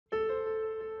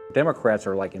Democrats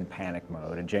are like in panic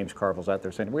mode, and James Carville's out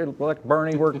there saying, "We elect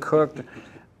Bernie, we're cooked."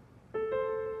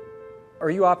 Are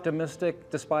you optimistic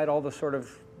despite all the sort of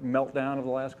meltdown of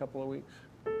the last couple of weeks?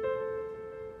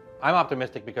 I'm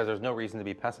optimistic because there's no reason to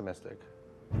be pessimistic.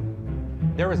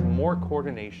 There is more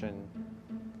coordination,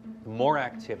 more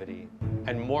activity,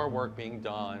 and more work being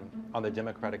done on the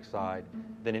Democratic side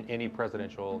than in any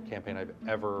presidential campaign I've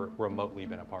ever remotely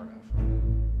been a part of.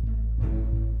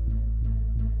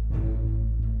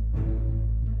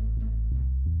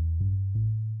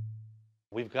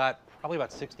 We've got probably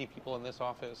about 60 people in this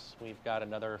office. We've got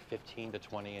another 15 to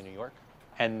 20 in New York.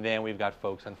 And then we've got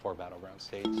folks in 4 battleground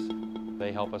states.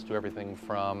 They help us do everything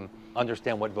from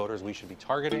understand what voters we should be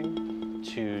targeting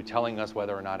to telling us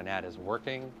whether or not an ad is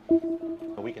working.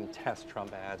 We can test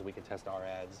Trump ads, we can test our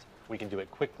ads, we can do it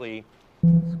quickly.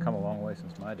 It's come a long way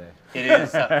since my day. It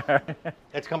is.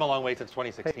 It's come a long way since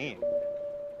 2016.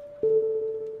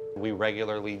 We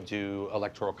regularly do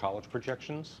Electoral College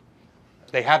projections.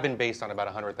 They have been based on about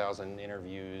 100,000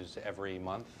 interviews every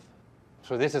month.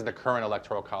 So this is the current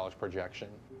Electoral College projection,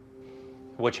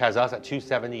 which has us at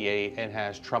 278 and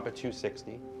has Trump at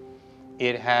 260.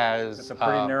 It has... It's a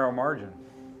pretty narrow margin.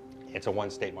 It's a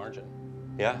 1-state margin,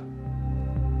 yeah.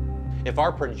 If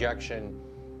our projection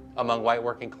among white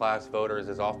working class voters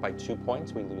is off by 2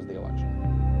 points, we lose the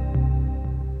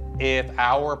election. If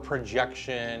our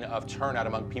projection of turnout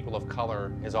among people of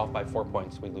color is off by 4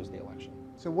 points, we lose the election.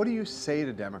 So what do you say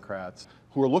to Democrats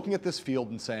who are looking at this field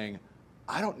and saying,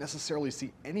 I don't necessarily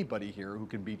see anybody here who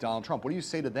can beat Donald Trump? What do you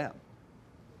say to them?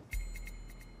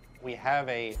 We have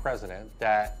a president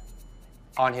that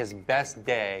on his best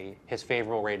day, his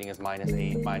favorable rating is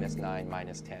 -8, -9,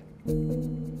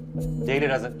 -10. Data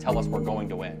doesn't tell us we're going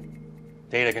to win.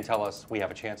 Data can tell us we have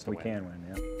a chance to win. We can win,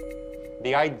 yeah.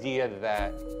 The idea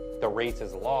that the race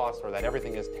is lost or that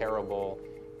everything is terrible,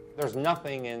 there's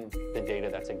nothing in the data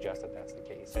that suggests that that's the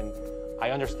case. And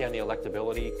I understand the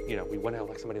electability. You know, we want to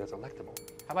elect somebody that's electable.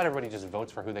 How about everybody just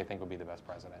votes for who they think would be the best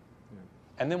president? Yeah.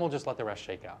 And then we'll just let the rest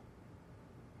shake out.